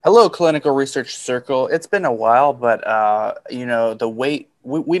Hello, Clinical Research Circle. It's been a while, but the wait,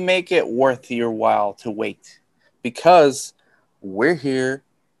 we make it worth your while to wait because we're here,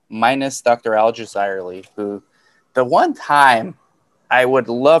 minus Dr. Al Jazairli, who the one time I would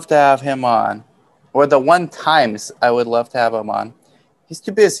love to have him on, or the one times I would love to have him on, he's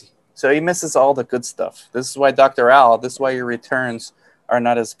too busy. So he misses all the good stuff. This is why Dr. Al, this is why your returns are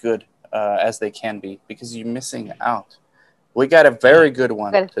not as good as they can be, because you're missing out. We got a very good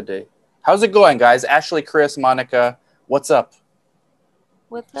one Good. today. How's it going, guys? Ashley, Chris, Monica, what's up?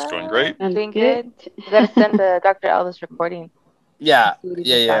 What's It's going up? great. And Doing good. good. We gotta send the Dr. Elvis recording. Yeah, See what he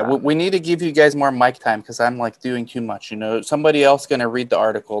yeah, can yeah. sound We, off. we need to give you guys more mic time because I'm like doing too much. Somebody else gonna read the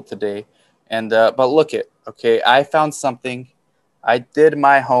article today, and but look it. Okay, I found something. I did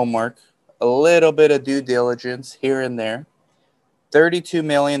my homework, a little bit of due diligence here and there. $32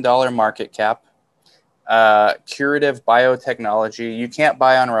 million market cap. Curative Biotechnology. You can't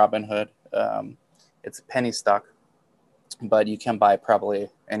buy on Robinhood. It's a penny stock, but you can buy probably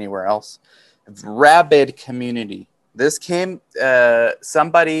anywhere else. Rabid community. This came,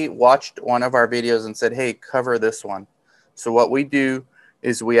 somebody watched one of our videos and said, hey, cover this one. So what we do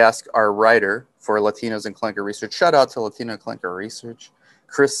is we ask our writer for Latinos in Clinical Research. Shout out to Latino Clinical Research.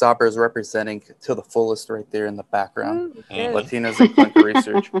 Chris Sauber is representing to the fullest right there in the background. Ooh, good. Latinos in Clinical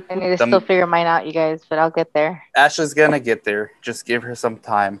Research. I need to still figure mine out, you guys, but I'll get there. Ashley's gonna get there. Just give her some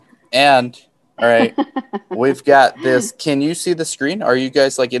time. And all right, we've got this. Can you see the screen? Are you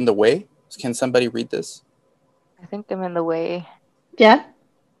guys like in the way? Can somebody read this? I think I'm in the way. Yeah.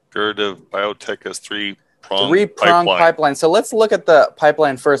 Curative Biotech has three-pronged Three-pronged pipeline. pipeline. So let's look at the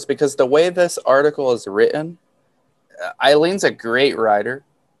pipeline first because the way this article is written, Eileen's a great writer,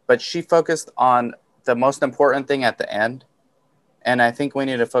 but she focused on the most important thing at the end. And I think we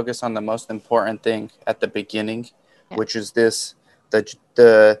need to focus on the most important thing at the beginning, which is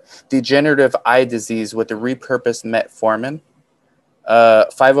the degenerative eye disease with the repurposed metformin,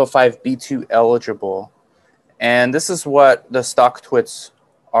 505b2 eligible. And this is what the stock twits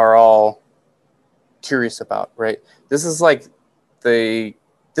are all curious about, right? This is like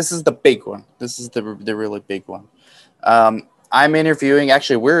this is the big one. This is the really big one. I'm interviewing,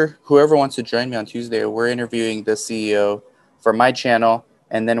 actually, whoever wants to join me on Tuesday, we're interviewing the CEO for my channel,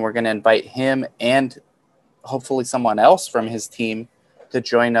 and then we're going to invite him and hopefully someone else from his team to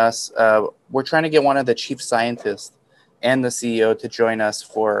join us. We're trying to get one of the chief scientists and the CEO to join us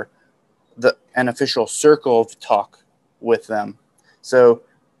for an official circle of talk with them. So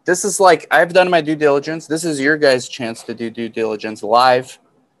this is like, I've done my due diligence. This is your guys' chance to do due diligence live.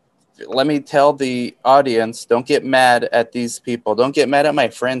 Let me tell the audience, don't get mad at these people. Don't get mad at my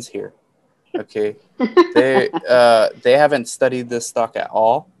friends here. Okay. They haven't studied this stock at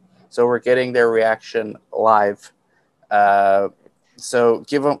all. So we're getting their reaction live. So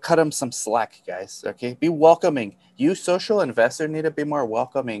cut them some slack, guys. Okay. Be welcoming. You social investors need to be more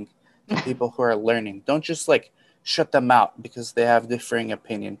welcoming to people who are learning. Don't just like shut them out because they have differing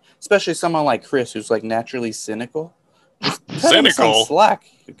opinion. Especially someone like Chris who's like naturally cynical. Just cut him some Cynical? slack.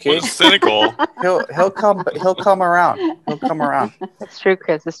 Okay. What is cynical? He'll come around. He'll come around. It's true,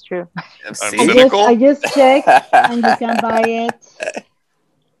 Chris. It's true. I'm I cynical? just checked, and you can buy it.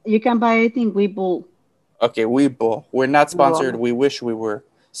 You can buy it in Webull. Okay, Webull. We're not sponsored. Webull. We wish we were.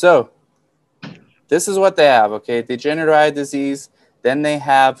 So this is what they have. Okay, degenerative eye disease. Then they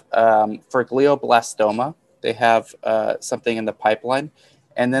have for glioblastoma. They have something in the pipeline,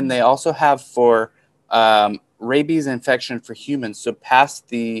 and then they also have for rabies infection for humans. So I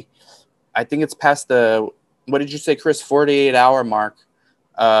think it's past the, what did you say, Chris? 48-hour mark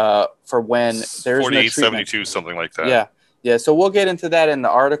for when there's no 48, treatment. 72, something like that. Yeah. So we'll get into that in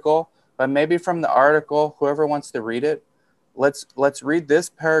the article, but maybe from the article, whoever wants to read it, let's read this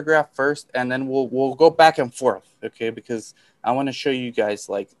paragraph first, and then we'll go back and forth, okay? Because I want to show you guys,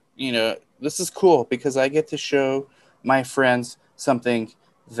 like, this is cool because I get to show my friends something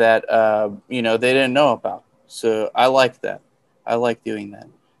that they didn't know about. So I like that. I like doing that.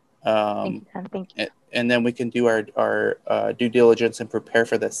 Thank you, Tom. Thank you. And then we can do our due diligence and prepare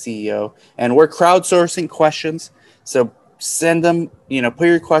for the CEO. And we're crowdsourcing questions, so send them. Put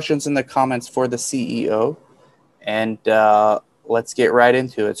your questions in the comments for the CEO, and let's get right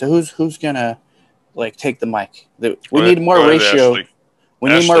into it. So who's gonna take the mic? We need more Go ahead, ratio. Ashley. We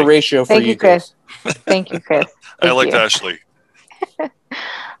need more ratio for Thank you, Chris. guys. Thank you, Chris. I Thank liked you. Ashley.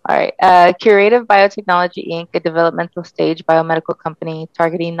 All right. Curative Biotechnology, Inc., a developmental stage biomedical company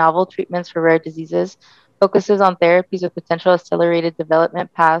targeting novel treatments for rare diseases, focuses on therapies with potential accelerated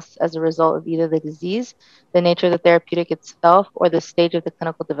development paths as a result of either the disease, the nature of the therapeutic itself, or the stage of the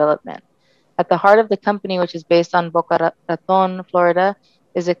clinical development. At the heart of the company, which is based on Boca Raton, Florida,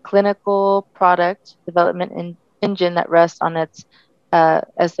 is a clinical product development engine that rests on its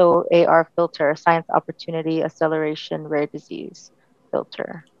SOAR filter, Science Opportunity Acceleration Rare Disease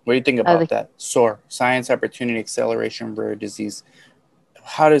filter. What do you think about that? SOAR, Science Opportunity Acceleration Rare Disease.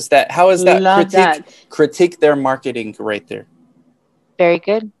 How is that Love critique their marketing right there? Very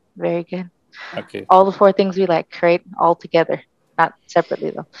good. Very good. Okay. All the 4 things we like, right? All together, not separately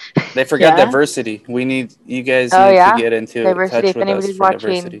though. They forgot diversity. We need you guys to get into diversity. touch If with us anybody's for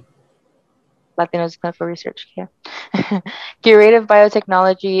watching, diversity. Latinos Clinical Research. Yeah. Curative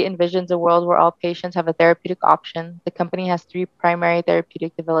Biotechnology envisions a world where all patients have a therapeutic option. The company has 3 primary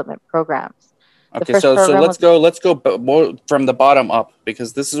therapeutic development programs. Okay, so let's go more from the bottom up,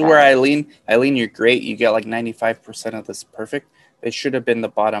 because this is where Eileen, you're great. You get like 95% of this perfect. It should have been the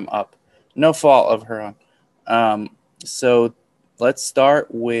bottom up. No fault of her own. So let's start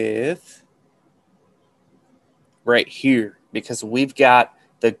with right here, because we've got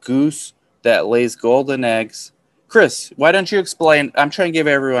the goose that lays golden eggs. Chris, why don't you explain? I'm trying to give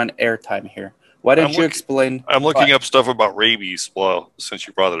everyone airtime here. Why don't you explain? I'm looking up stuff about rabies. Well, since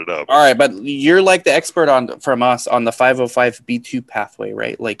you brought it up. All right, but you're like the expert from us on the 505b2 pathway,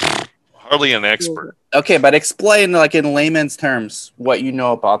 right? Like hardly an expert. Okay, but explain like in layman's terms what you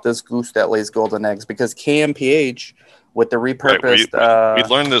know about this goose that lays golden eggs, because KMPH with the repurposed. Right, we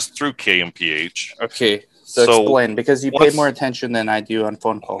learned this through KMPH. Okay. So explain, because you pay more attention than I do on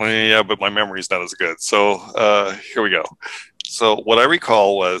phone calls. Yeah, but my memory is not as good. So here we go. So what I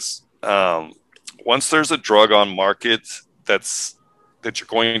recall was once there's a drug on market that you're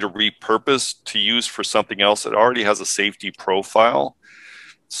going to repurpose to use for something else, it already has a safety profile.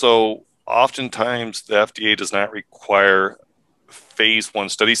 So oftentimes the FDA does not require phase 1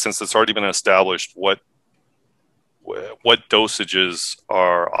 studies, since it's already been established what dosages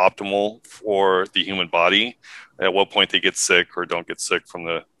are optimal for the human body, at what point they get sick or don't get sick from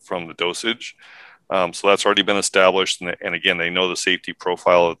the dosage. So that's already been established, and again, they know the safety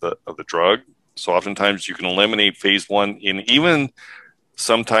profile of the drug. So oftentimes you can eliminate phase 1 and even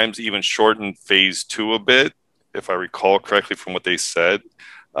sometimes even shorten phase 2 a bit, if I recall correctly from what they said.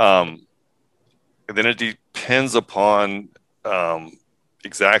 And then it depends upon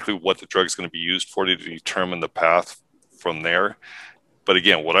exactly what the drug is going to be used for to determine the path from there. But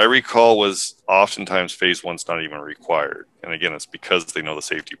again, what I recall was oftentimes phase 1's not even required. And again, it's because they know the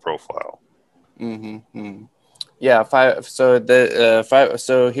safety profile. Mm-hmm. Yeah. So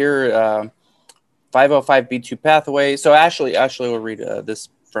here, 505b2 pathway. So Ashley will read this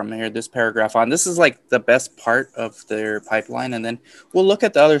from here, this paragraph on. This is like the best part of their pipeline. And then we'll look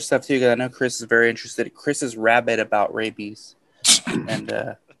at the other stuff too, because I know Chris is very interested. Chris is rabid about rabies. And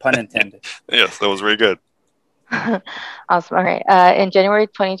pun intended. Yes, that was very good. Awesome. All right. In January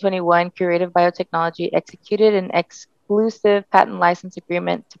 2021, Curative Biotechnology executed an exclusive patent license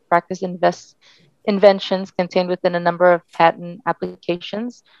agreement to practice inventions contained within a number of patent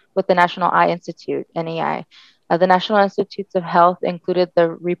applications with the National Eye Institute, NEI. The National Institutes of Health included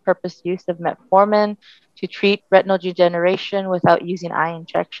the repurposed use of metformin to treat retinal degeneration without using eye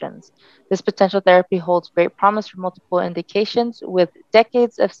injections. This potential therapy holds great promise for multiple indications. With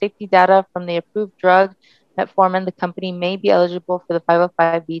decades of safety data from the approved drug metformin, the company may be eligible for the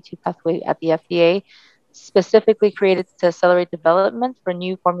 505b2 pathway at the FDA, specifically created to accelerate development for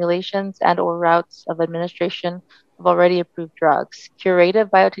new formulations and or routes of administration of already approved drugs. Curative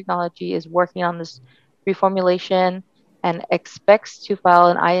Biotechnology is working on this reformulation and expects to file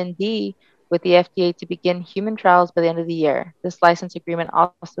an IND with the FDA to begin human trials by the end of the year. This license agreement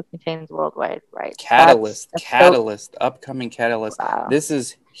also contains worldwide rights. Upcoming catalyst. Wow. This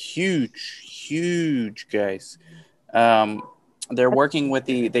is huge, guys. They're working with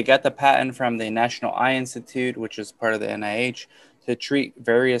they got the patent from the National Eye Institute, which is part of the NIH, to treat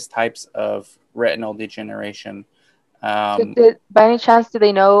various types of retinal degeneration. By any chance, do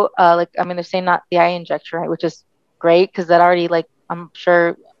they know, they're saying not the eye injection, right? Which is great, because that already, I'm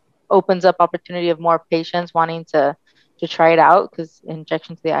sure, opens up opportunity of more patients wanting to try it out, because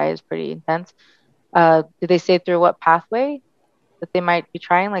injection to the eye is pretty intense. Did they say through what pathway that they might be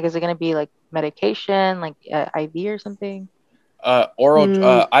trying? Like, is it going to be like medication, like IV or something?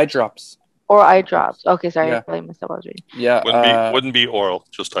 Oral eye drops. Or eye drops. Okay, sorry, I probably missed what I was reading. Yeah, wouldn't be oral,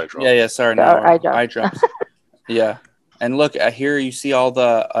 just eye drops. Yeah, sorry, no, eye drops. Yeah, and look here, you see all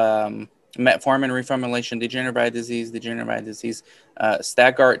the metformin reformulation, degenerative eye disease,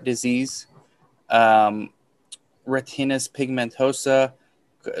 Stargardt disease, retinitis pigmentosa.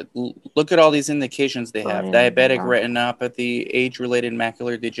 Look at all these indications they have: diabetic retinopathy, age-related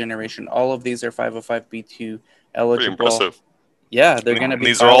macular degeneration. All of these are 505b2 eligible. Pretty impressive. Yeah, they're going to be.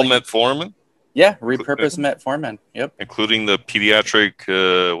 These are all metformin. Yeah, repurposed metformin. Yep. Including the pediatric,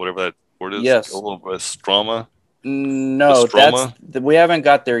 whatever that word is, Yes. glioblastoma. No, we haven't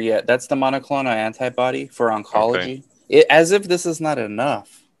got there yet. That's the monoclonal antibody for oncology. Okay. As if this is not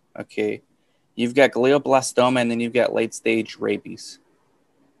enough. Okay, you've got glioblastoma, and then you've got late stage rabies.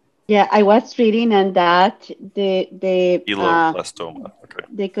 Yeah, I was reading on that Glioblastoma. Okay.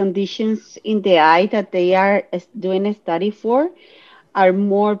 the conditions in the eye that they are doing a study for are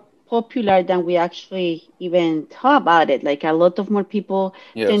more popular than we actually even thought about it. Like a lot of more people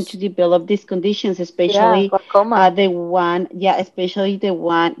tend to Yes. develop these conditions, Yeah, especially glaucoma. especially the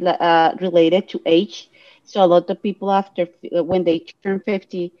one related to age. So a lot of people after when they turn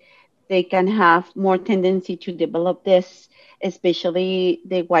 50, they can have more tendency to develop this, especially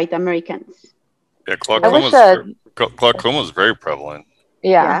the white Americans. Yeah, I So wish. glaucoma is very prevalent.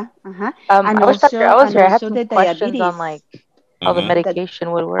 Yeah. yeah, uh-huh. I wish Dr. I was And here. I had also some the questions on diabetes like how the Mm-hmm. that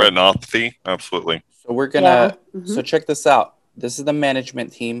medication would work. Retinopathy, absolutely. So we're Yeah. gonna. So check this out. This is the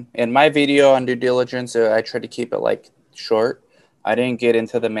management team. In my video on due diligence, I tried to keep it like short. I didn't get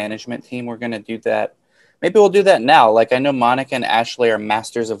into the management team. We're gonna do that. Maybe we'll do that now. Like I know Monica and Ashley are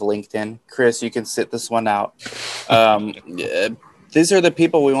masters of LinkedIn. Chris, you can sit this one out. These are the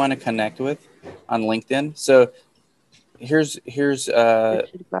people we want to connect with on LinkedIn. So here's Richard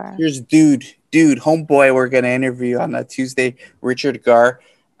Garr. dude homeboy we're gonna interview on a Tuesday, Richard Garr.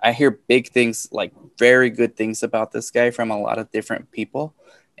 I hear big things, like very good things about this guy from a lot of different people,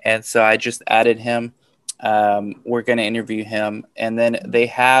 and so I just added him. We're gonna interview him, and then they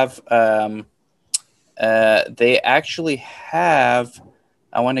actually have.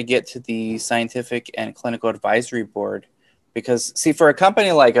 I want to get to the scientific and clinical advisory board, because see, for a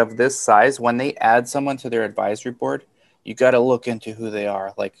company like of this size, when they add someone to their advisory board, you got to look into who they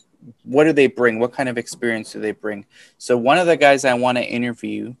are. Like, what do they bring? What kind of experience do they bring? So one of the guys I want to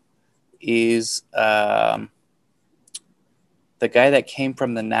interview is the guy that came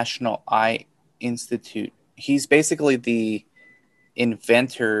from the National Eye Institute. He's basically the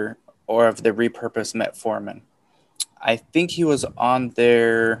inventor or of the repurposed metformin. I think he was on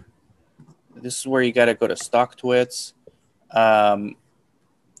there. This is where you got to go to StockTwits. I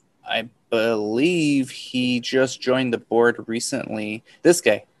believe he just joined the board recently. This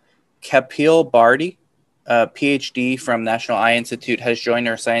guy, Kapil Bharti, PhD from National Eye Institute, has joined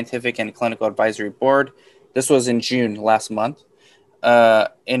our scientific and clinical advisory board. This was in June last month.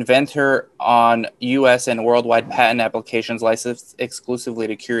 Inventor on U.S. and worldwide patent applications licensed exclusively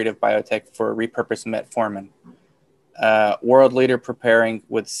to Curative Biotech for repurposed metformin. World leader preparing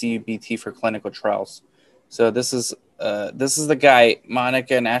with CUBT for clinical trials. So this is the guy,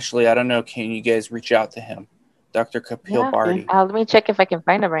 Monica and Ashley. I don't know. Can you guys reach out to him, Dr. Kapil Bharti? Let me check if I can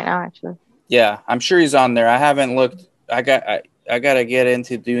find him right now. Actually. Yeah, I'm sure he's on there. I haven't looked. I got to get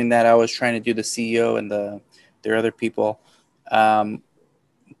into doing that. I was trying to do the CEO and their other people.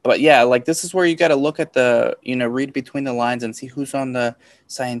 But yeah, like this is where you got to look at read between the lines and see who's on the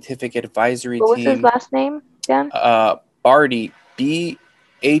scientific advisory team. What was his last name, Dan? Bharti, Bharti.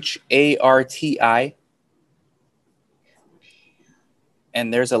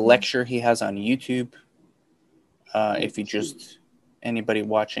 And there's a lecture he has on YouTube. If you just, anybody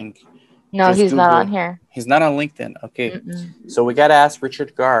watching. No, he's not on here. He's not on LinkedIn. Okay. So we got to ask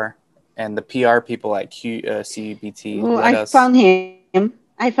Richard Garr and the PR people at CUBT. Oh, I found him.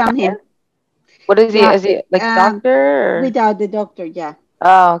 What is he? Is he like doctor? Or? Without the doctor, yeah.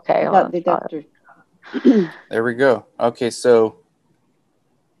 Oh, okay. Without the doctor. There we go. Okay, so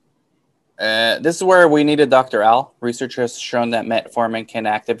this is where we needed Dr. Al. Research has shown that metformin can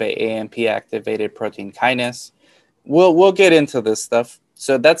activate AMP-activated protein kinase. We'll get into this stuff.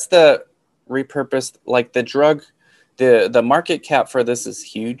 So that's the repurposed, like the drug. The market cap for this is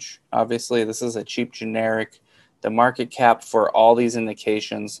huge. Obviously, this is a cheap generic. The market cap for all these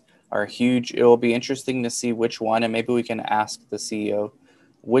indications are huge. It will be interesting to see which one, and maybe we can ask the CEO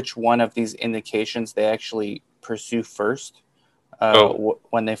which one of these indications they actually pursue first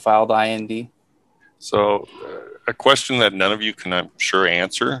when they filed IND. So a question that none of you can, I'm sure,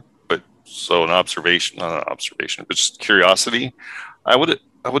 answer, but so not an observation, but just curiosity. I would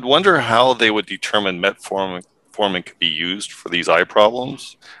wonder how they would determine metformin could be used for these eye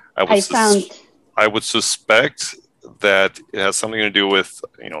problems. I would suspect that it has something to do with,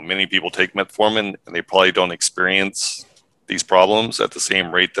 many people take metformin and they probably don't experience these problems at the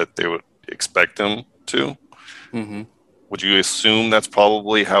same rate that they would expect them to. Mm-hmm. Would you assume that's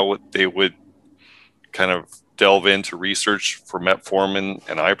probably how they would kind of delve into research for metformin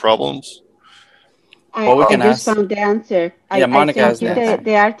and eye problems? I just found the answer. Yeah, Monica has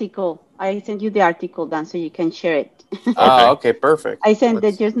the article. I sent you the article, Dan, so you can share it. Okay, perfect. I sent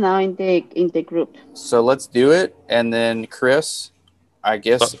it just now in the group. So let's do it, and then Chris, I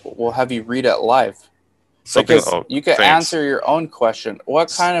guess we'll have you read it live. Because you can answer your own question.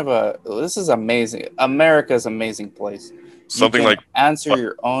 What kind of this is amazing. America's amazing place. Something you can like answer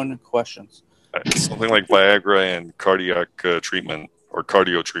your own questions. Something like Viagra and cardiac treatment or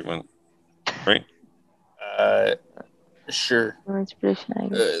cardio treatment, right? Sure.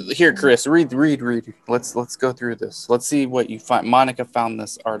 Inspiration, Here, Chris, read. Let's go through this. Let's see what you find. Monica found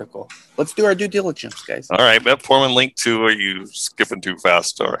this article. Let's do our due diligence, guys. All right, metformin linked to, are you skipping too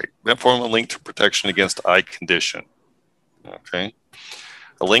fast? All right, metformin linked to protection against eye condition. Okay.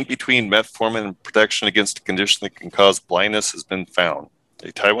 A link between metformin and protection against a condition that can cause blindness has been found.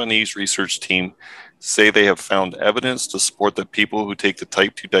 A Taiwanese research team say they have found evidence to support that people who take the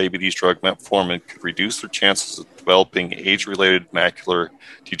type 2 diabetes drug metformin could reduce their chances of developing age-related macular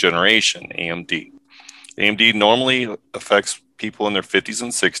degeneration, AMD. AMD normally affects people in their 50s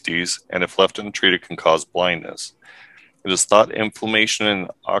and 60s, and if left untreated can cause blindness. It is thought inflammation and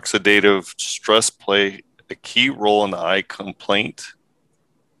oxidative stress play a key role in the eye complaint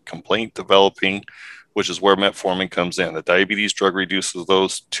developing, which is where metformin comes in. The diabetes drug reduces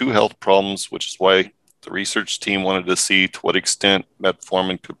those two health problems, which is why the research team wanted to see to what extent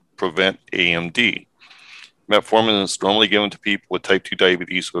metformin could prevent AMD. Metformin is normally given to people with type 2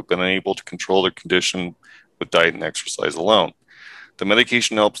 diabetes who have been unable to control their condition with diet and exercise alone. The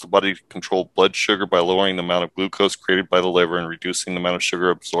medication helps the body control blood sugar by lowering the amount of glucose created by the liver and reducing the amount of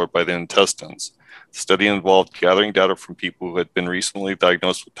sugar absorbed by the intestines. The study involved gathering data from people who had been recently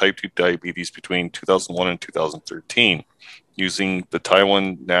diagnosed with type 2 diabetes between 2001 and 2013 using the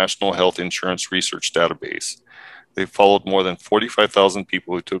Taiwan National Health Insurance Research Database. They followed more than 45,000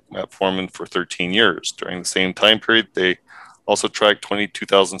 people who took metformin for 13 years. During the same time period, they also tracked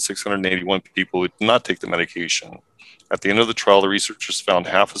 22,681 people who did not take the medication. At the end of the trial, the researchers found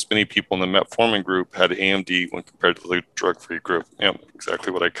half as many people in the metformin group had AMD when compared to the drug-free group. Yeah,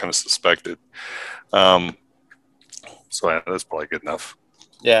 exactly what I kind of suspected. So yeah, that's probably good enough.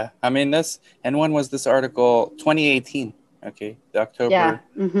 Yeah, I mean and when was this article? 2018. Okay, October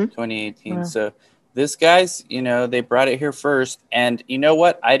 2018. Yeah. So this guys, they brought it here first, and you know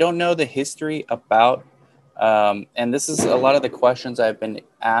what? I don't know the history about, and this is a lot of the questions I've been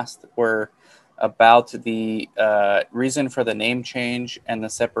asked were about the reason for the name change and the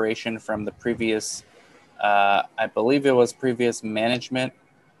separation from the previous, I believe it was previous management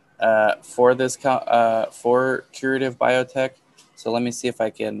for this for Curative Biotech. So let me see if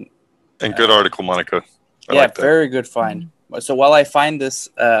I can. And good article, Monica. I like that. Very good find. Mm-hmm. So while I find this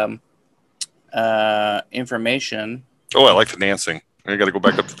information. Oh, I like the dancing. I got to go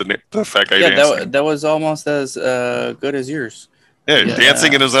back up to the fat guy dancing. Yeah, that was almost as good as yours. Yeah,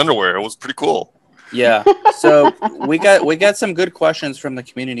 dancing in his underwear. It was pretty cool. Yeah. So we got some good questions from the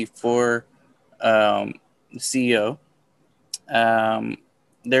community for CEO.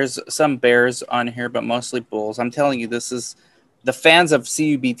 There's some bears on here, but mostly bulls. I'm telling you, this is the fans of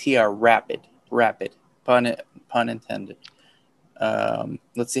CUBT are rapid, pun intended.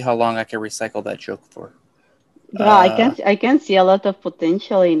 Let's see how long I can recycle that joke for. Yeah, I can see a lot of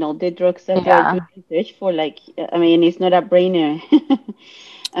potential in all the drugs that we're doing research for. I mean, it's not a brainer.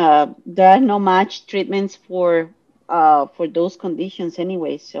 There are no match treatments for those conditions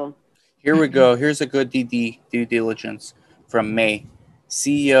anyway. So here we go. Here's a good due diligence from May.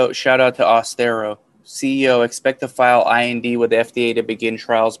 CEO, shout out to Austero. CEO, expect to file IND with the FDA to begin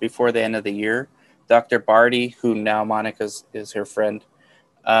trials before the end of the year. Dr. Barty, who now Monica is her friend.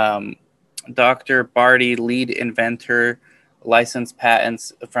 Dr. Barty, lead inventor, licensed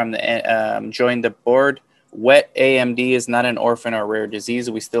patents from the joined the board. Wet AMD is not an orphan or rare disease.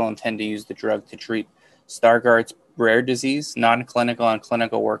 We still intend to use the drug to treat Stargardt's rare disease. Non-clinical and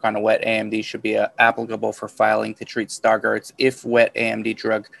clinical work on wet AMD should be applicable for filing to treat Stargardt's if wet AMD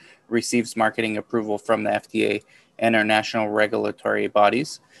drug receives marketing approval from the FDA and our national regulatory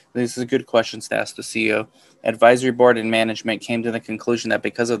bodies. This is a good question to ask the CEO. Advisory board and management came to the conclusion that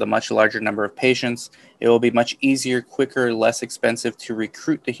because of the much larger number of patients, it will be much easier, quicker, less expensive to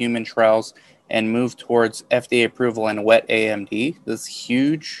recruit the human trials and move towards FDA approval in wet AMD. This is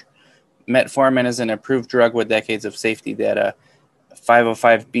huge. Metformin is an approved drug with decades of safety data.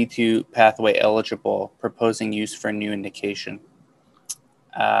 505(b)(2) pathway eligible, proposing use for new indication.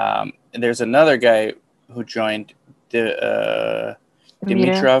 There's another guy who joined Dimitrov,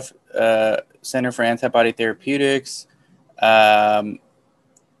 Center for Antibody Therapeutics. So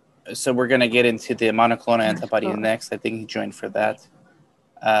we're going to get into the monoclonal antibody next. I think he joined for that.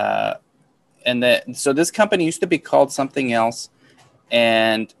 So this company used to be called something else.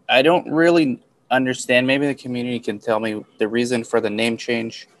 and I don't really understand. Maybe the community can tell me the reason for the name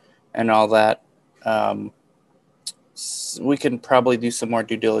change and all that. We can probably do some more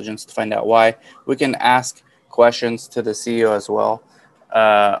due diligence to find out why. We can ask questions to the CEO as well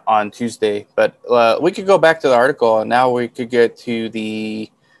on Tuesday. But we could go back to the article, and now we could get to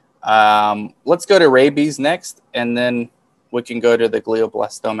the. Let's go to rabies next, and then we can go to the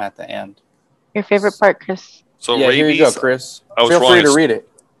glioblastoma at the end. Your favorite part, Chris? So yeah, rabies, here you go, Chris. I was Feel wrong. free to read it.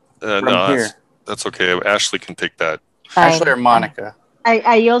 No, here. that's okay. Ashley can take that. Fine. Ashley or Monica?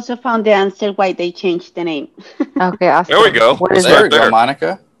 I also found the answer why they changed the name. Okay, awesome. There we go. What We'll is There start we go, there.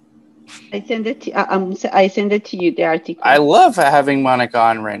 Monica. I send it to I send it to you, the article. I love having Monica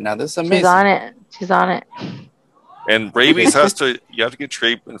on right now. This is amazing. She's on it. She's on it. And rabies you have to get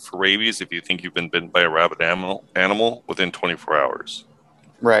treatment for rabies if you think you've been bitten by a rabid animal within 24 hours.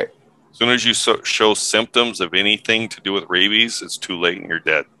 Right. As soon as you show symptoms of anything to do with rabies, it's too late and you're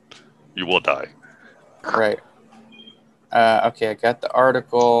dead. You will die. Right. Okay, I got the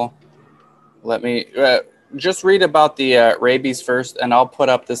article. Let me just read about the rabies first, and I'll put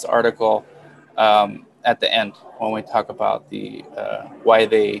up this article at the end when we talk about the why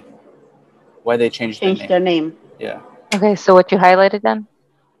they changed their name. Yeah. Okay, so what you highlighted then?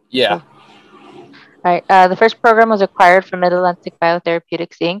 Yeah. All right. The first program was acquired from Mid-Atlantic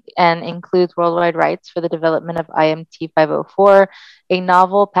Biotherapeutics, Inc., and includes worldwide rights for the development of IMT-504, a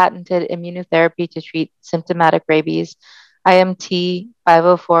novel patented immunotherapy to treat symptomatic rabies.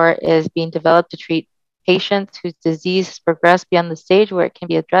 IMT-504 is being developed to treat patients whose disease has progressed beyond the stage where it can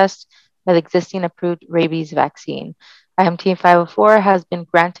be addressed by the existing approved rabies vaccine. IMT-504 has been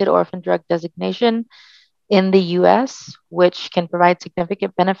granted orphan drug designation in the US, which can provide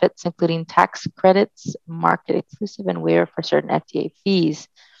significant benefits, including tax credits, market exclusive, and waiver for certain FDA fees.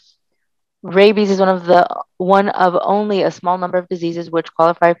 Rabies is one of only a small number of diseases which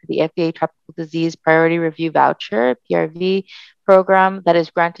qualify for the FDA Tropical Disease Priority Review Voucher (PRV) program that is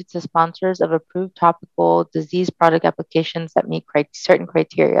granted to sponsors of approved topical disease product applications that meet certain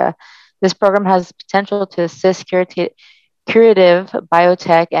criteria. This program has potential to assist Curative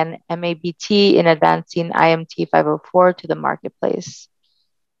Biotech and MABT in advancing IMT-504 to the marketplace.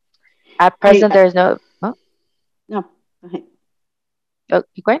 At present, there is no. Oh? No. Okay. Oh,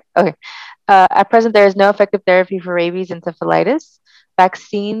 keep going? Okay. At present, there is no effective therapy for rabies and encephalitis.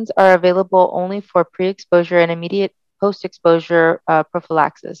 Vaccines are available only for pre-exposure and immediate post-exposure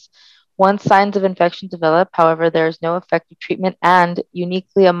prophylaxis. Once signs of infection develop, however, there is no effective treatment, and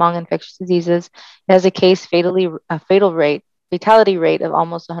uniquely among infectious diseases, it has a fatality rate of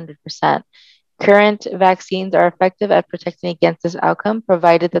almost 100%. Current vaccines are effective at protecting against this outcome,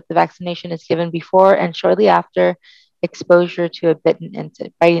 provided that the vaccination is given before and shortly after exposure to a biting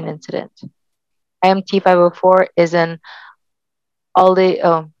incident. IMT-504 is an hold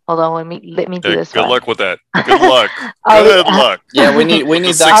on, let me do this Good one. luck with that. Good luck. Good luck. Yeah, we need The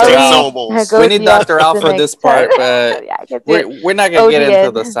Dr. 16 Al. syllables. We need Dr. Al for this part, but we're not gonna get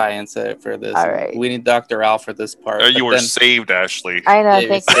into the science for this. All right. We need Dr. Al for this part. You were saved, Ashley. I know.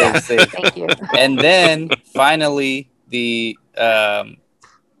 Yeah, Thank you. saved. Thank you. And then finally the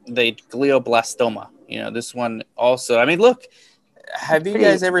glioblastoma. This one also. I mean, look. Have you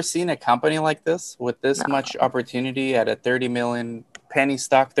guys ever seen a company like this with this much opportunity at a 30 million penny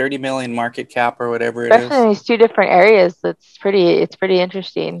stock, 30 million market cap or whatever it is? Especially in these two different areas. It's pretty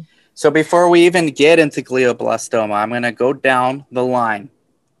interesting. So before we even get into glioblastoma, I'm going to go down the line.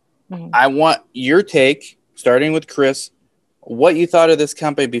 Mm-hmm. I want your take, starting with Chris, what you thought of this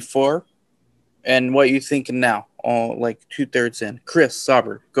company before and what you think now, like 2/3 in. Chris,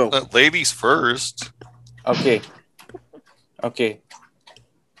 Sauber, go. Ladies first. Okay.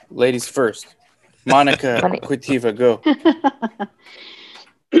 Ladies first. Monica Quitiva, go.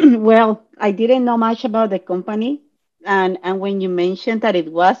 Well, I didn't know much about the company. And when you mentioned that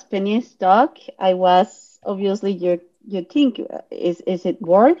it was penny stock, I was obviously you think is it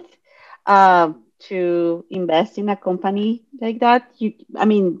worth to invest in a company like that? You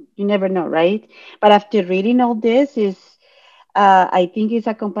never know, right? But after reading all this, I think it's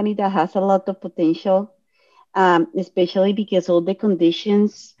a company that has a lot of potential. Especially because all the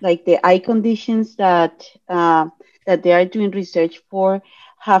conditions, like the eye conditions that they are doing research for,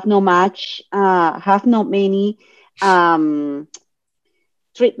 have not many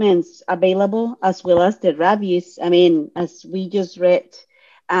treatments available, as well as the rabies. I mean, as we just read,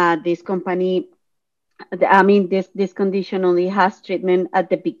 this company, this condition only has treatment at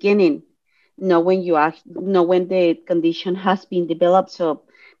the beginning, not when when the condition has been developed, so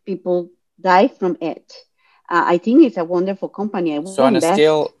people die from it. I think it's a wonderful company. So on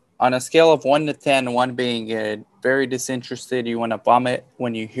a scale of 1 to 10, 1 being very disinterested, you want to vomit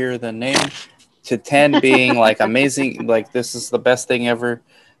when you hear the name, to 10 being like amazing, like this is the best thing ever.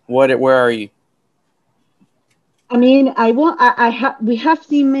 Where are you? I mean, we have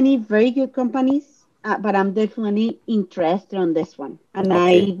seen many very good companies, but I'm definitely interested on this one, and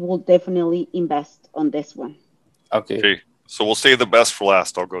Okay. I will definitely invest on this one. Okay. Okay, so we'll save the best for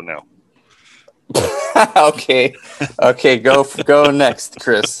last. I'll go now. Okay. Okay, go next,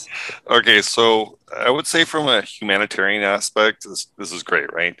 Chris. Okay, so I would say from a humanitarian aspect, this is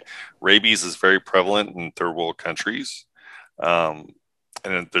great, right? Rabies is very prevalent in third world countries.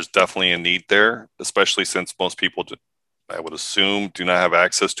 And there's definitely a need there, especially since most people, I would assume, do not have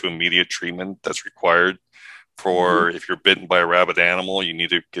access to immediate treatment that's required for if you're bitten by a rabid animal, you need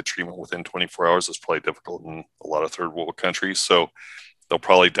to get treatment within 24 hours. It's probably difficult in a lot of third world countries. So they'll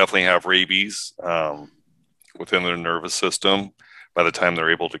probably definitely have rabies within their nervous system by the time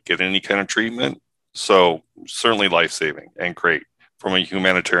they're able to get any kind of treatment. So certainly life-saving and great from a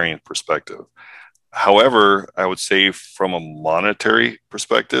humanitarian perspective. However, I would say from a monetary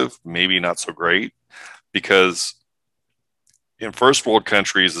perspective, maybe not so great, because in first world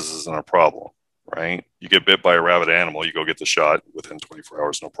countries, this isn't a problem, right? You get bit by a rabid animal, you go get the shot within 24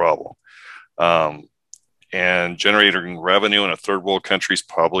 hours, no problem. And generating revenue in a third world country is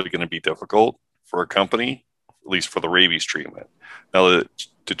probably going to be difficult for a company, at least for the rabies treatment. Now, the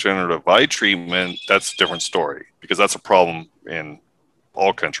degenerative eye treatment, that's a different story, because that's a problem in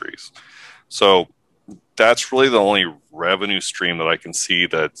all countries. So that's really the only revenue stream that I can see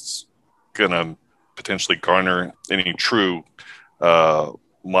that's going to potentially garner any true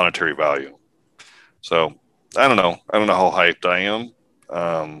monetary value. So I don't know. I don't know how hyped I am.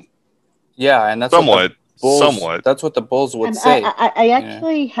 Yeah, and that's somewhat. That's what the bulls would And say. I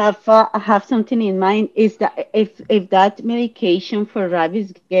actually have something in mind. Is that if that medication for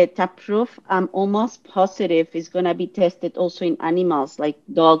rabies gets approved, I'm almost positive it's gonna be tested also in animals like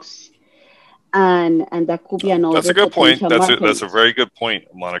dogs, and that could be That's another a good point. potential market. That's a very good point,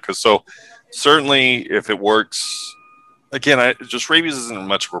 Monica. So certainly, if it works, again, just rabies isn't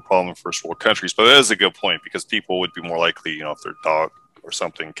much of a problem in first world countries, but it is a good point, because people would be more likely, if their dog or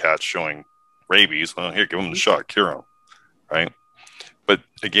something, cat's showing rabies, well, here, give them the shot, cure them, right? But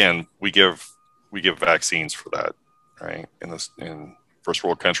again, we give vaccines for that, right? In first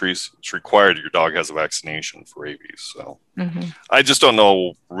world countries, it's required your dog has a vaccination for rabies. So I just don't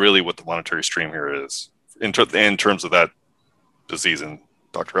know really what the monetary stream here is in terms of that disease. And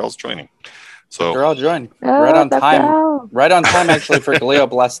Dr. L's joining. So Dr. L joined right on time. L. Right on time, actually, for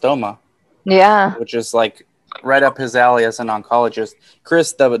glioblastoma. Yeah. Which is like right up his alley as an oncologist.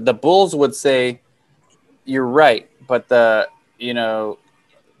 Chris, the bulls would say you're right, but the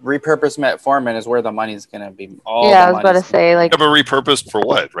repurposed metformin is where the money's going to be. I was about to say, like, yeah, but repurposed for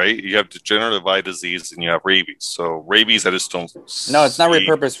what, right? You have degenerative eye disease and you have rabies. So rabies, I just don't. No, it's not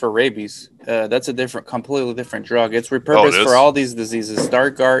repurposed for rabies. That's a completely different drug. It's repurposed it for all these diseases: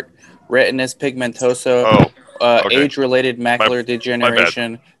 Stargardt, retinitis pigmentosa, age-related macular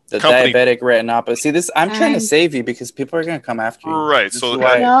degeneration, the diabetic retinopathy. See, I'm trying to save you because people are going to come after you. Right. So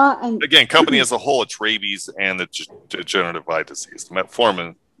again, company as a whole, it's rabies and the degenerative eye disease. The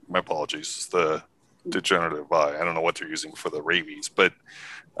metformin, my apologies, the degenerative eye. I don't know what they're using for the rabies, but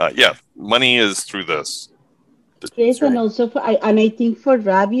yeah, money is through this. Yes, and also I think for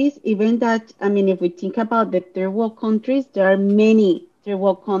rabies, even that, I mean, if we think about the third world countries, there are many third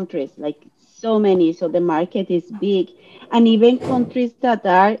world countries, like so many, so the market is big, and even countries that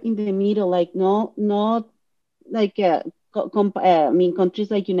are in the middle, like not like I mean,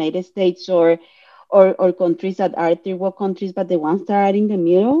 countries like United States or countries that are third world countries, but the ones that are in the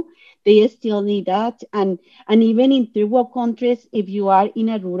middle, they still need that. And even in third world countries, if you are in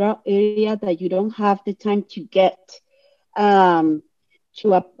a rural area that you don't have the time to get to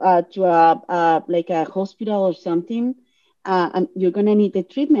a like a hospital or something, and you're gonna need the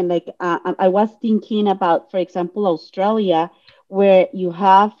treatment. Like I was thinking about, for example, Australia, where you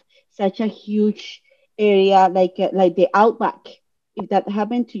have such a huge area like the outback. If that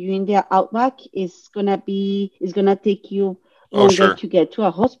happened to you in the outback, it's gonna take you longer to get to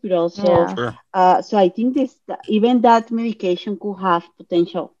a hospital. So so I think even that medication could have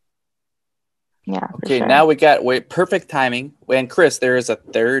potential. Yeah. Okay, now we got perfect timing. And Chris, there is a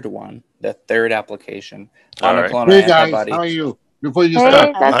third one, the third application. Monoclonal Hey antibody. guys, how are you? Before you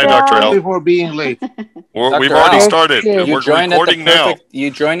start, hi Dr. L. Before being late, we've already started. We're recording now.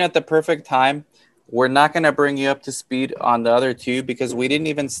 You joined at the perfect time. We're not going to bring you up to speed on the other two because we didn't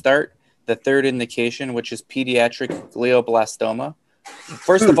even start the third indication, which is pediatric glioblastoma.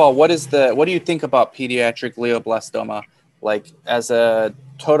 First of all, what do you think about pediatric glioblastoma, like as a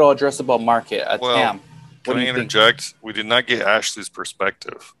total addressable market, TAM? Can I interject? We did not get Ashley's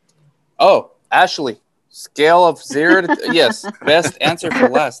perspective. Oh, Ashley, scale of 0 to yes, best answer for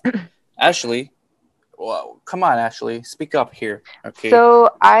last. Ashley, well, come on, Ashley, speak up here. Okay.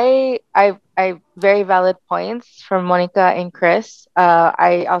 So I very valid points from Monica and Chris.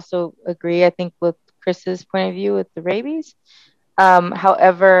 I also agree, I think, with Chris's point of view with the rabies.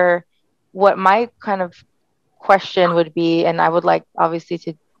 However, what my kind of question would be, and I would like obviously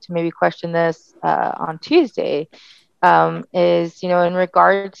to maybe question this on Tuesday, is, in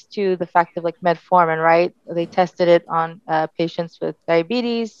regards to the fact of like metformin, right? They tested it on patients with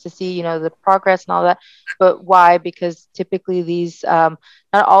diabetes to see, the progress and all that. But why? Because typically these, not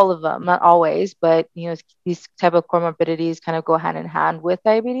all of them, not always, but, these type of comorbidities kind of go hand in hand with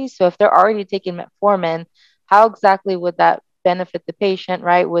diabetes. So if they're already taking metformin, how exactly would that benefit the patient,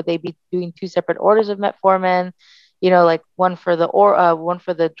 right? Would they be doing two separate orders of metformin? Like one for the one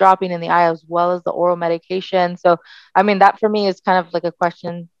for the dropping in the eye as well as the oral medication. So I mean, that for me is kind of like a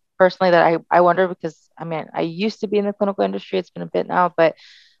question personally that I wonder, because I mean, I used to be in the clinical industry. It's been a bit now, but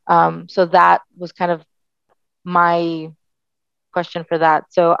so that was kind of my question for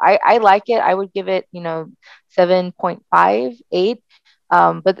that. So I like it. I would give it, 7.58.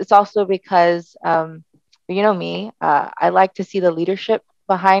 But it's also because, me, I like to see the leadership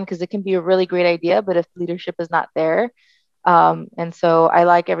behind, because it can be a really great idea, but if leadership is not there, and so I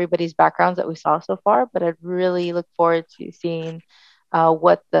like everybody's backgrounds that we saw so far, but I'd really look forward to seeing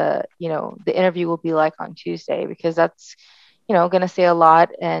what the interview will be like on Tuesday, because that's, going to say a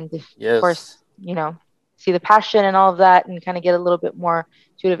lot. And of course, Yes. See the passion and all of that and kind of get a little bit more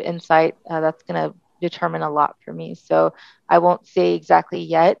intuitive insight. That's going to determine a lot for me. So I won't say exactly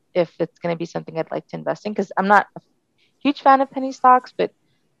yet if it's going to be something I'd like to invest in, because I'm not a huge fan of penny stocks, but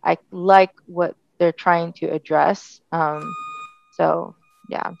I like what they're trying to address. So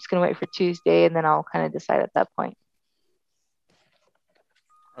yeah, I'm just gonna wait for Tuesday, and then I'll kind of decide at that point.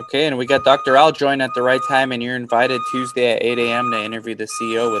 Okay, and we got Dr. Al join at the right time, and you're invited Tuesday at 8 a.m. to interview the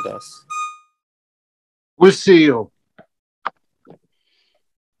CEO with us. We'll see you.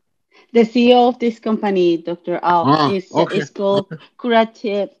 The CEO of this company, Dr. Al, is called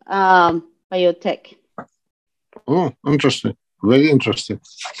Curative Biotech. Oh, interesting. Very interesting.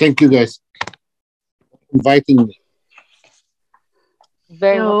 Thank you, guys, for inviting me.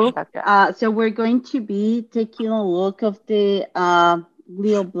 Very welcome, Dr. Al. So we're going to be taking a look of the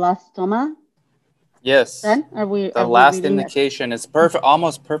glioblastoma. Yes. Then the last indication is perfect,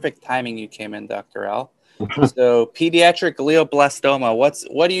 almost perfect timing. You came in, Dr. Al. So pediatric glioblastoma.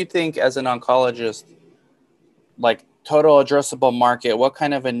 What do you think as an oncologist? Like total addressable market. What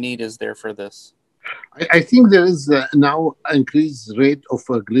kind of a need is there for this? I think there is now increased rate of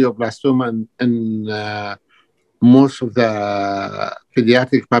glioblastoma in most of the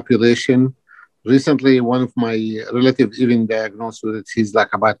pediatric population. Recently, one of my relatives even diagnosed with it. He's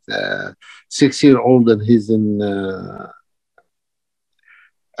like about 6 years old, and he's in.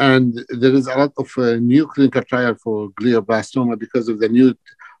 And there is a lot of new clinical trial for glioblastoma because of the new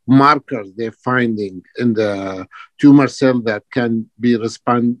markers they're finding in the tumor cell that can be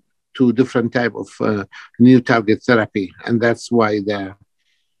respond to different type of new target therapy, and that's why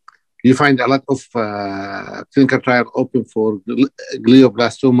you find a lot of clinical trial open for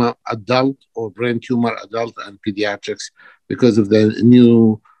glioblastoma adult or brain tumor adult and pediatrics because of the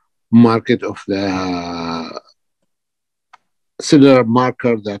new market of the cellular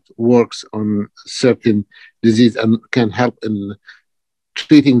marker that works on certain disease and can help in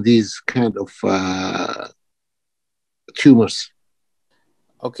treating these kind of tumors.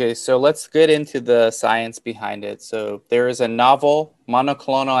 Okay, so let's get into the science behind it. So there is a novel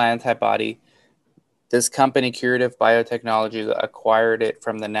monoclonal antibody. This company, Curative Biotechnology, acquired it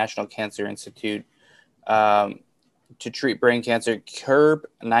from the National Cancer Institute to treat brain cancer. cubt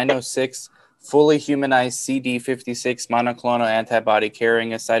 906, fully humanized CD56 monoclonal antibody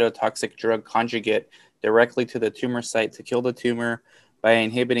carrying a cytotoxic drug conjugate directly to the tumor site to kill the tumor by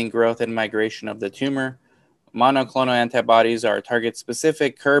inhibiting growth and migration of the tumor. Monoclonal antibodies are target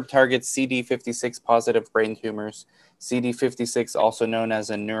specific. cubt targets CD56 positive brain tumors. CD56, also known as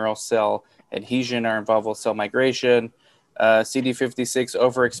a neural cell adhesion or involved cell migration. CD56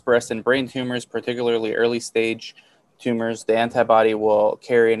 overexpressed in brain tumors, particularly early stage tumors. The antibody will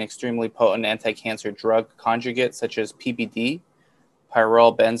carry an extremely potent anti-cancer drug conjugate, such as PBD,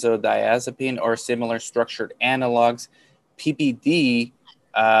 pyrrole benzodiazepine, or similar structured analogs. PBD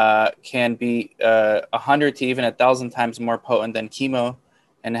can be 100 to even 1,000 times more potent than chemo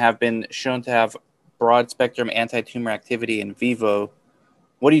and have been shown to have broad spectrum anti-tumor activity in vivo.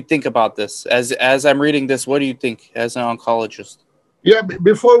 What do you think about this? As I'm reading this, what do you think as an oncologist? Yeah,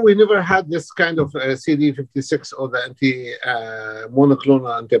 before we never had this kind of CD56 or the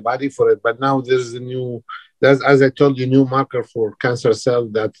monoclonal antibody for it, but now there's a new, there's, as I told you, new marker for cancer cell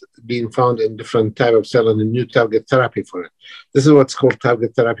that's being found in different type of cell and a new target therapy for it. This is what's called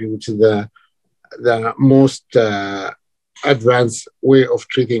target therapy, which is the most advanced way of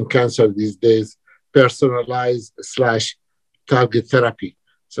treating cancer these days, personalized slash target therapy.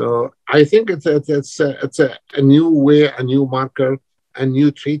 So I think it's a new way, a new marker, a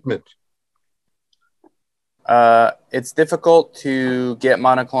new treatment. It's difficult to get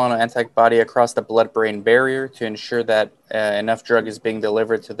monoclonal antibody across the blood-brain barrier to ensure that enough drug is being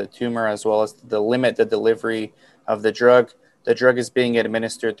delivered to the tumor, as well as to limit the delivery of the drug. The drug is being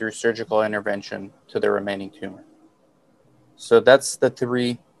administered through surgical intervention to the remaining tumor. So that's the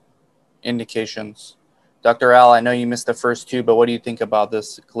three indications. Dr. Al, I know you missed the first two, but what do you think about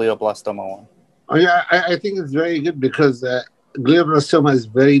this glioblastoma one? Oh, yeah, I think it's very good because glioblastoma is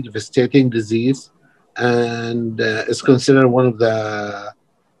very devastating disease, and it's considered one of the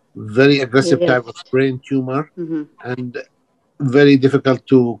very aggressive type of Yes. brain tumor, Hmm. and very difficult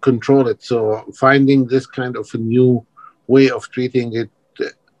to control it. So finding this kind of a new way of treating it,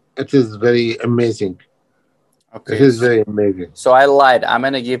 it is very amazing. It Okay, is very amazing. so I lied. I'm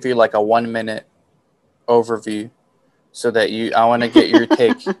going to give you like a 1 minute overview so that I want to get your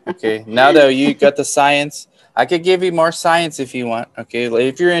take. Okay, now that you got the science, I could give you more science if you want. Okay,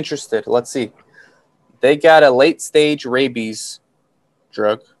 if you're interested, let's see. They got a late stage rabies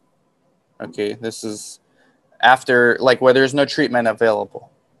drug. Okay, this is after like where there's no treatment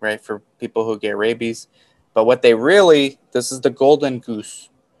available, right, for people who get rabies. But what they really, this is the golden goose,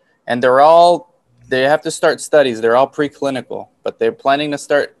 and they have to start studies. They're all preclinical, but they're planning to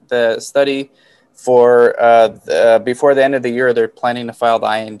start the study for before the end of the year. They're planning to file the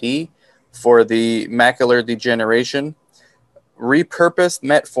IND for the macular degeneration, repurposed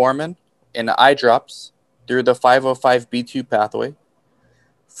metformin in eye drops through the 505b2 pathway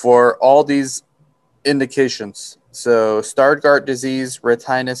for all these indications. So Stargardt disease,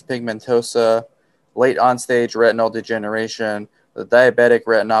 retinitis pigmentosa, late on-stage retinal degeneration, the diabetic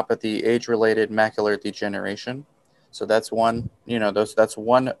retinopathy, age-related macular degeneration. So that's one, that's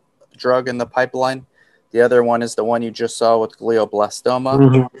one drug in the pipeline. The other one is the one you just saw with glioblastoma.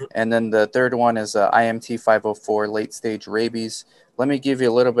 Mhm. And then the third one is IMT 504, late-stage rabies. Let me give you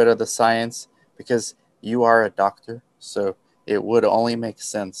a little bit of the science because you are a doctor. So it would only make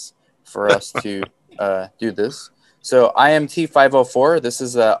sense for us to do this. So IMT 504, this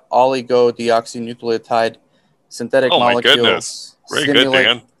is a oligodeoxynucleotide synthetic Oh my goodness. molecule Very good, stimulate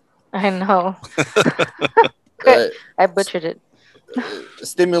Dan. I know. uh, I butchered it.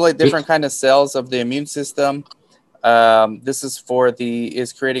 stimulate different kind of cells of the immune system. This is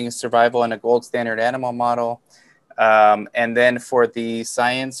is creating a survival in a gold standard animal model. And then for the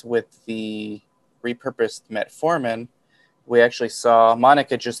science with the repurposed metformin, we actually saw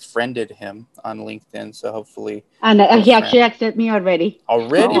Monica just friended him on LinkedIn, so hopefully And we're he actually friends accepted me already. Oh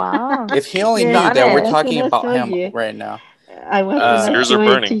already. wow. If he only He's Yes, knew on that we're it. as soon talking as about saw him you, right now. I was His gonna ears are join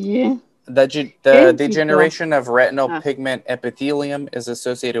to burning. you. The Thank you, though. degeneration of retinal Ah, pigment epithelium is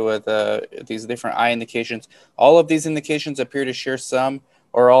associated with these different eye indications. All of these indications appear to share some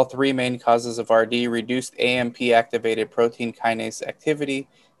or all three main causes of RD: reduced AMP activated protein kinase activity,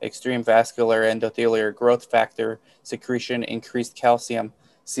 extreme vascular endothelial growth factor secretion, increased calcium,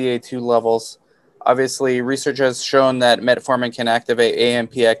 CA2 levels. Obviously, research has shown that metformin can activate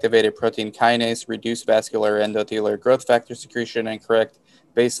AMP activated protein kinase, reduce vascular endothelial growth factor secretion, and correct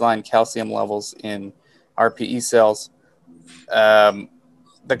baseline calcium levels in RPE cells. Um,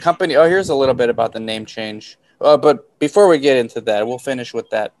 the company, oh, here's a little bit about the name change. But before we get into that, we'll finish with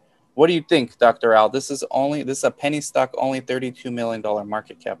that. What do you think, Dr. Al? This is a penny stock, only $32 million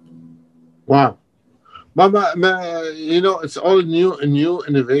market cap. Wow. It's all new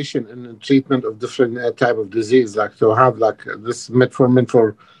innovation in the treatment of different type of disease. Like to have like this metformin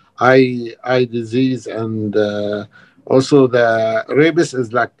for eye disease, and also the rabies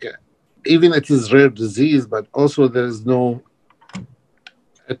is like even it is rare disease, but also there is no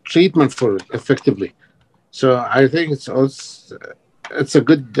a treatment for it effectively. So I think it's a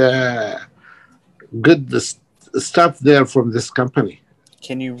good stuff there from this company.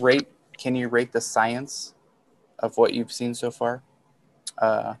 Can you rate the science of what you've seen so far?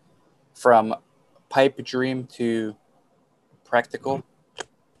 Uh, from pipe dream to practical?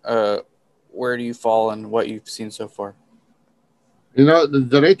 Uh, where do you fall in what you've seen so far?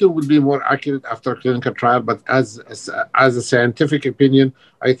 The rating will be more accurate after clinical trial, but as a scientific opinion,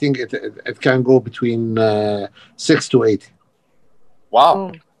 I think it can go between 6 to 8. Wow,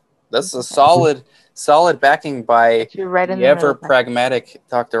 Oh, that's that's a okay. solid solid backing by You're right in the the ever middle. pragmatic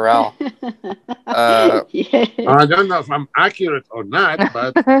Dr. Al. Yeah. I don't know if I'm accurate or not,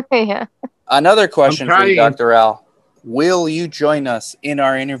 but Yeah. Another I'm question for you, trying. Dr. Al. Will you join us in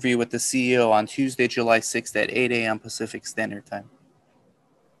our interview with the CEO on Tuesday, July 6th at 8 a.m. Pacific Standard Time?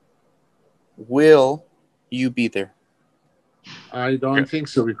 Will you be there? I Okay. don't think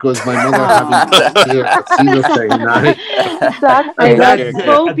so because my mother having Caesar night. Doctor, At that, Okay, What's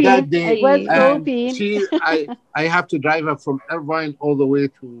okay. at that day, What's and hoping? I have to drive her from Irvine all the way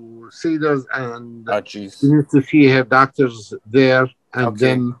to Cedars, and Oh, she jeez. needs to see her doctors there, and Okay.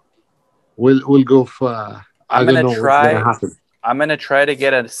 then we'll go for. I I'm don't gonna know what's gonna happen. I'm gonna try to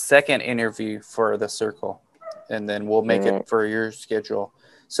get a second interview for the circle, and then we'll make it for your schedule.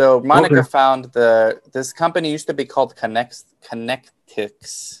 So Monica Okay. found this company used to be called Connectix.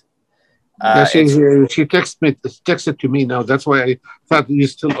 Yeah, she It's texted to me now. That's why I thought you're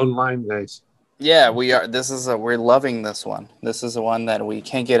still online, guys. yeah, we are. We're loving this one. This is the one that we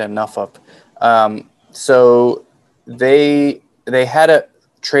can't get enough of. So they had a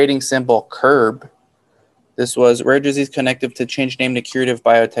trading symbol curb. This was rare disease connective to change name to Curative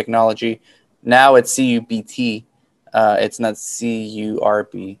Biotechnology. Now it's CUBT. It's not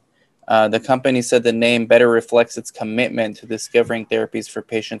CURB. The company said the name better reflects its commitment to discovering therapies for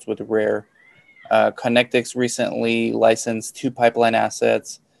patients with rare. Connectix recently licensed 2 pipeline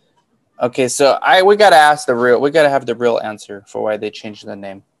assets. Okay, so we gotta have the real answer for why they changed the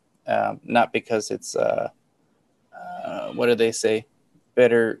name. Not because it's what do they say?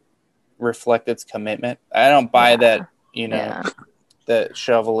 Better reflect its commitment. I don't buy that, Yeah. that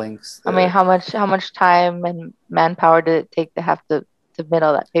shovelings. I mean, how much time and manpower did it take to have to submit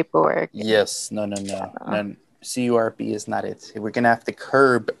all that paperwork? Yes, no. CURB is not it. We're gonna have to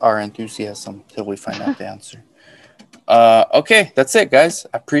curb our enthusiasm till we find out the answer. Okay, that's it, guys.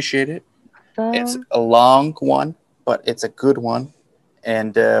 I appreciate it. It's a long one, but it's a good one,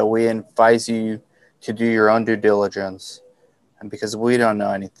 and we advise you to do your own due diligence, and because we don't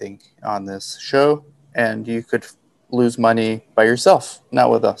know anything on this show, and you could lose money by yourself, not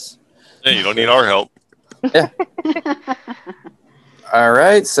with us. Yeah, you don't need our help. Yeah. All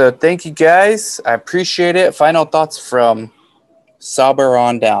right. So thank you, guys. I appreciate it. Final thoughts from Saber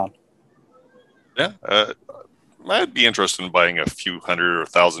on down. Yeah, I'd be interested in buying a few hundred or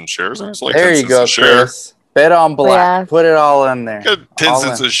 1,000 shares. It's like There 10 you cents go, a share. Chris. Bet on black. Yeah. Put it all in there. Got 10 All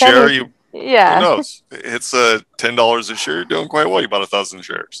cents in. a share. Who Yeah. knows? It's $10 a share. You're doing quite well. You bought 1,000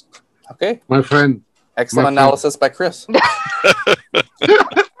 shares. Okay. My friend. Excellent friend. analysis by Chris. But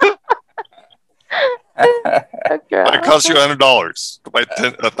it costs you $100 to buy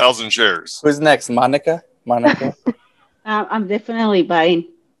 1,000 shares. Who's next? Monica? I'm definitely buying.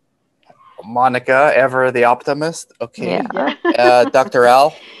 Monica, ever the optimist. Okay. Yeah. Dr.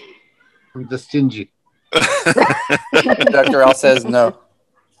 Al. I'm the stingy. Dr. Al says no.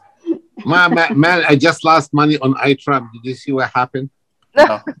 Man, I just lost money on iTrap. Did you see what happened?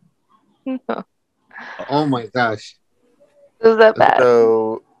 No. No. Oh my gosh. Is that bad?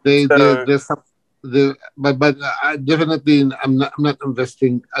 So There's some, but definitely I'm not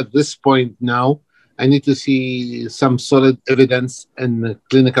investing at this point now. I need to see some solid evidence in the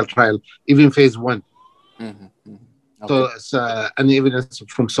clinical trial, even phase 1. Okay. So it's any evidence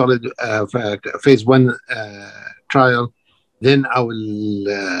from solid phase 1 trial, then I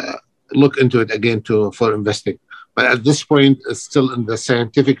will look into it again for investing. But at this point, it's still in the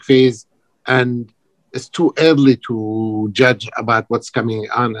scientific phase, and it's too early to judge about what's coming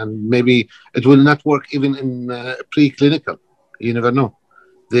on, and maybe it will not work even in preclinical. You never know.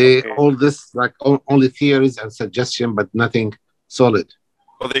 All this like only theories and suggestion, but nothing solid.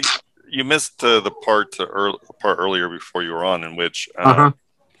 Well, you missed the part earlier before you were on, in which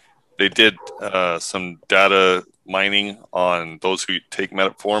they did some data mining on those who take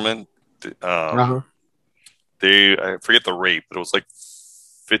metformin. I forget the rate, but it was like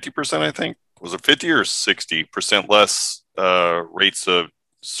 50%, I think. Was it 50 or 60% less rates of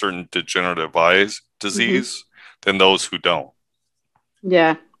certain degenerative eye disease than those who don't?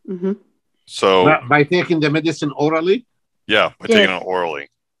 Yeah. Mm-hmm. So by taking the medicine orally? Yeah, by taking it orally.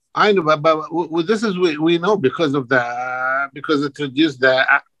 I know, but this is we know because it reduced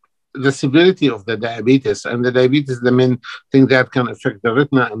the severity of the diabetes, and the diabetes is the main thing that can affect the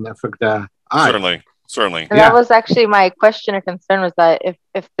retina and affect the eye. Certainly. And that was actually my question or concern, was that if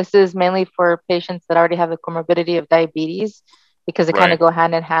this is mainly for patients that already have the comorbidity of diabetes, because they kind of go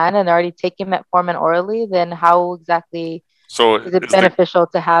hand in hand and they're already taking metformin orally, then how exactly is it beneficial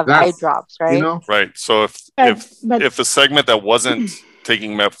to have eye drops, right? You know? Right. So if the segment that wasn't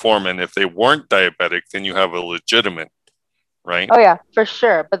taking metformin, if they weren't diabetic, then you have a legitimate right? Oh yeah, for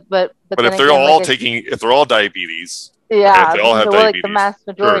sure. But But then if they're again, all if they're all diabetes, right? If yeah, they all have well, like the diabetes, mass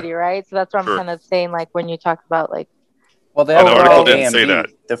majority, sure, right? So that's what I'm sure. kind of saying. Like when you talk about like Well, they And have the the article wet overall, didn't say that.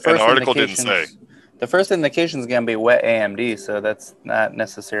 AMD. The And first the article didn't say. indications. The first indication is going to be wet AMD, so that's not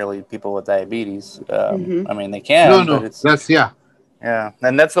necessarily people with diabetes. Hmm. I mean, they No, can, but no, it's that's yeah. yeah,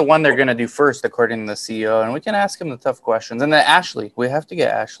 and that's the one they're going to do first, according to the CEO. And we can ask him the tough questions. And then Ashley, we have to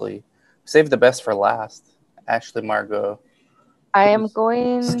get Ashley. Save the best for last. Ashley Margot. I am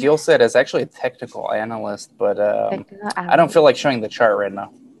going Skill set is actually a technical analyst, but technical I don't feel analyst. like showing the chart right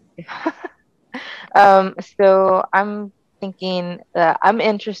now. So I'm thinking I'm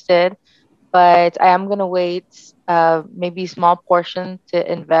interested, but I am gonna wait maybe small portion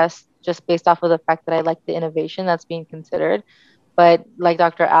to invest just based off of the fact that I like the innovation that's being considered. But like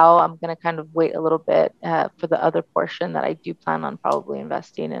Dr. Al, I'm gonna kind of wait a little bit for the other portion that I do plan on probably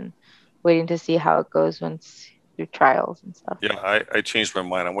investing and waiting to see how it goes once through trials and stuff. Yeah, I changed my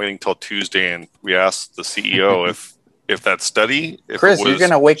mind. I'm waiting till Tuesday, and we asked the CEO if that study, if Chris, it you're was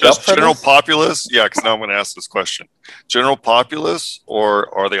gonna wake up just for general this? populace. Yeah, because now I'm going to ask this question: general populace,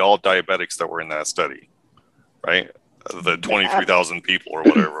 or are they all diabetics that were in that study? Right, the 23,000 people or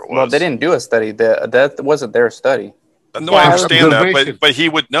whatever it was. Well, they didn't do a study. That wasn't their study. No, I Yeah, understand that, Observation. but he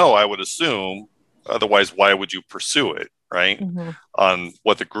would know. I would assume. Otherwise, why would you pursue it? Right, mhm. on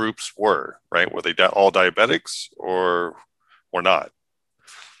what the groups were. Right, were they all diabetics or not?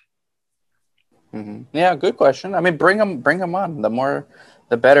 Yeah, good question. I mean, bring them on. The more,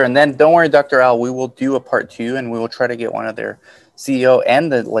 the better. And then don't worry, Dr. Al. We will do a part 2, and we will try to get one of their CEO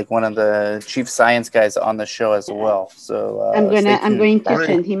and one of the chief science guys on the show as well. So stay I'm tuned. going to Great.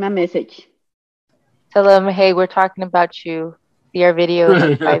 send him a message. Tell them, hey, we're talking about you. See our video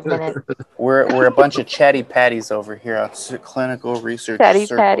in like 5 minutes. We're a bunch of chatty patties over here on Clinical Research Chatty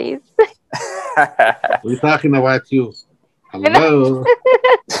Circle. patties. We're talking about you. I know.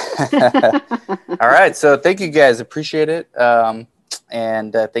 Hello. All right. So thank you guys. Appreciate it.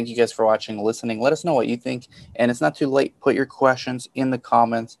 And thank you guys for watching and listening. Let us know what you think. And it's not too late. Put your questions in the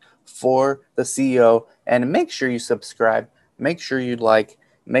comments for the CEO. And make sure you subscribe. Make sure you like.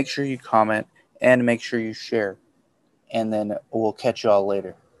 Make sure you comment. And make sure you share. And then we'll catch you all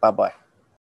later. Bye-bye.